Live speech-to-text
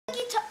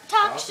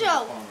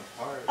show.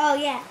 Oh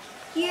yeah,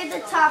 you're the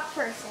top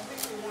person.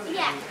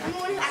 Yeah, I'm the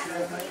one who acts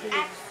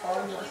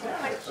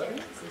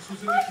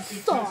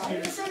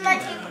This is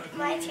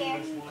my chair.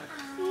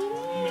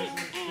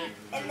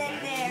 And then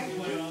there.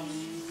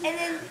 And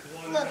then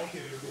look.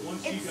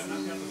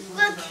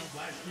 Look.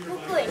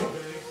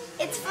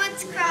 Its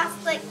foot's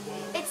crossed, like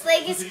its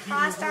leg is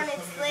crossed on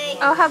its leg.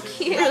 Oh, how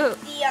cute!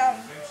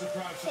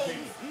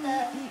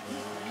 Like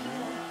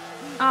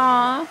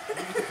Aww.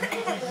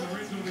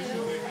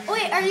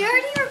 Wait, are you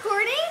already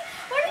recording?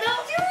 What are you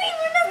doing?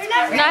 We're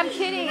not No, I'm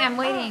kidding. I'm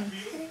waiting.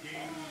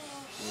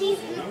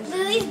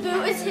 Lily's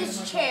boot is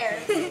his chair.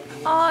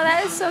 Oh,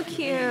 that is so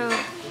cute.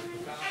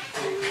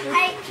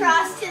 I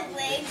crossed his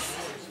legs.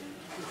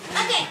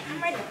 Okay,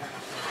 I'm ready.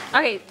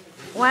 Okay,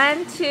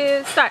 1,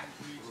 2, start.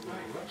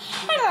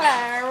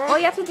 Hello. Oh,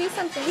 you have to do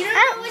something. You don't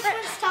know which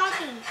one's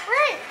talking.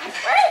 Right.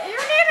 You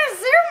need to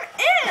zoom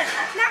in.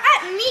 Not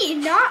at me.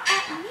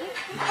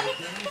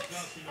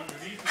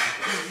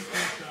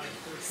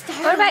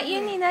 What about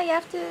you, Nina? You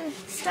have to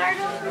Start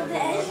over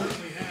there.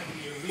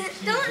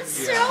 Don't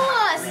show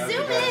us.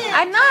 Zoom in.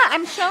 I'm not.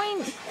 I'm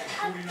showing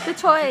the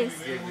toys.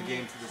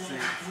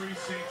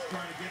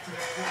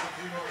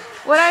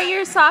 What are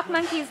your sock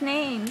monkeys'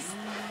 names?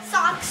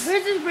 Socks.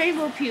 Where's his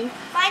rainbow pew?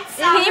 Mine's socks.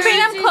 Can you bring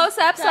them close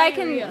up so I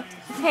can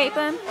tape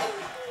them?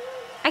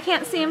 I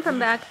can't see them from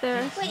back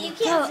there. Wait, you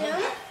can't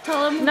zoom?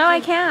 Tell him. No, I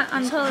can't.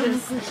 On Tell him.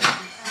 this.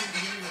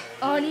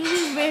 Oh,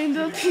 Nina's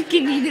rainbow pew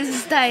can eat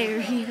his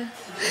diarrhea.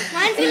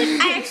 Mine's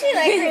good. I actually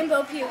like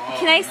rainbow pew.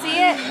 Can I see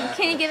it?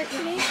 Can you give it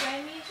to me?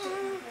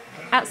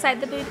 Outside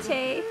the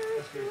boutique.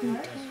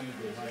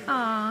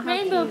 Aw,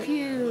 Rainbow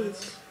pew.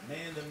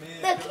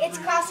 Look, it's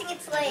crossing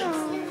its legs.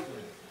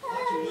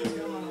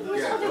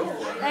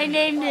 I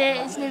named it.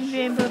 Its name's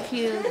Rainbow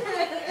Pew.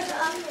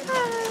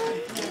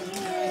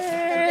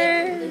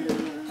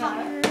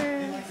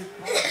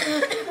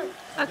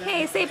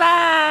 Okay, say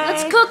bye.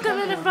 Let's cook them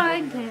in a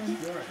frying pan.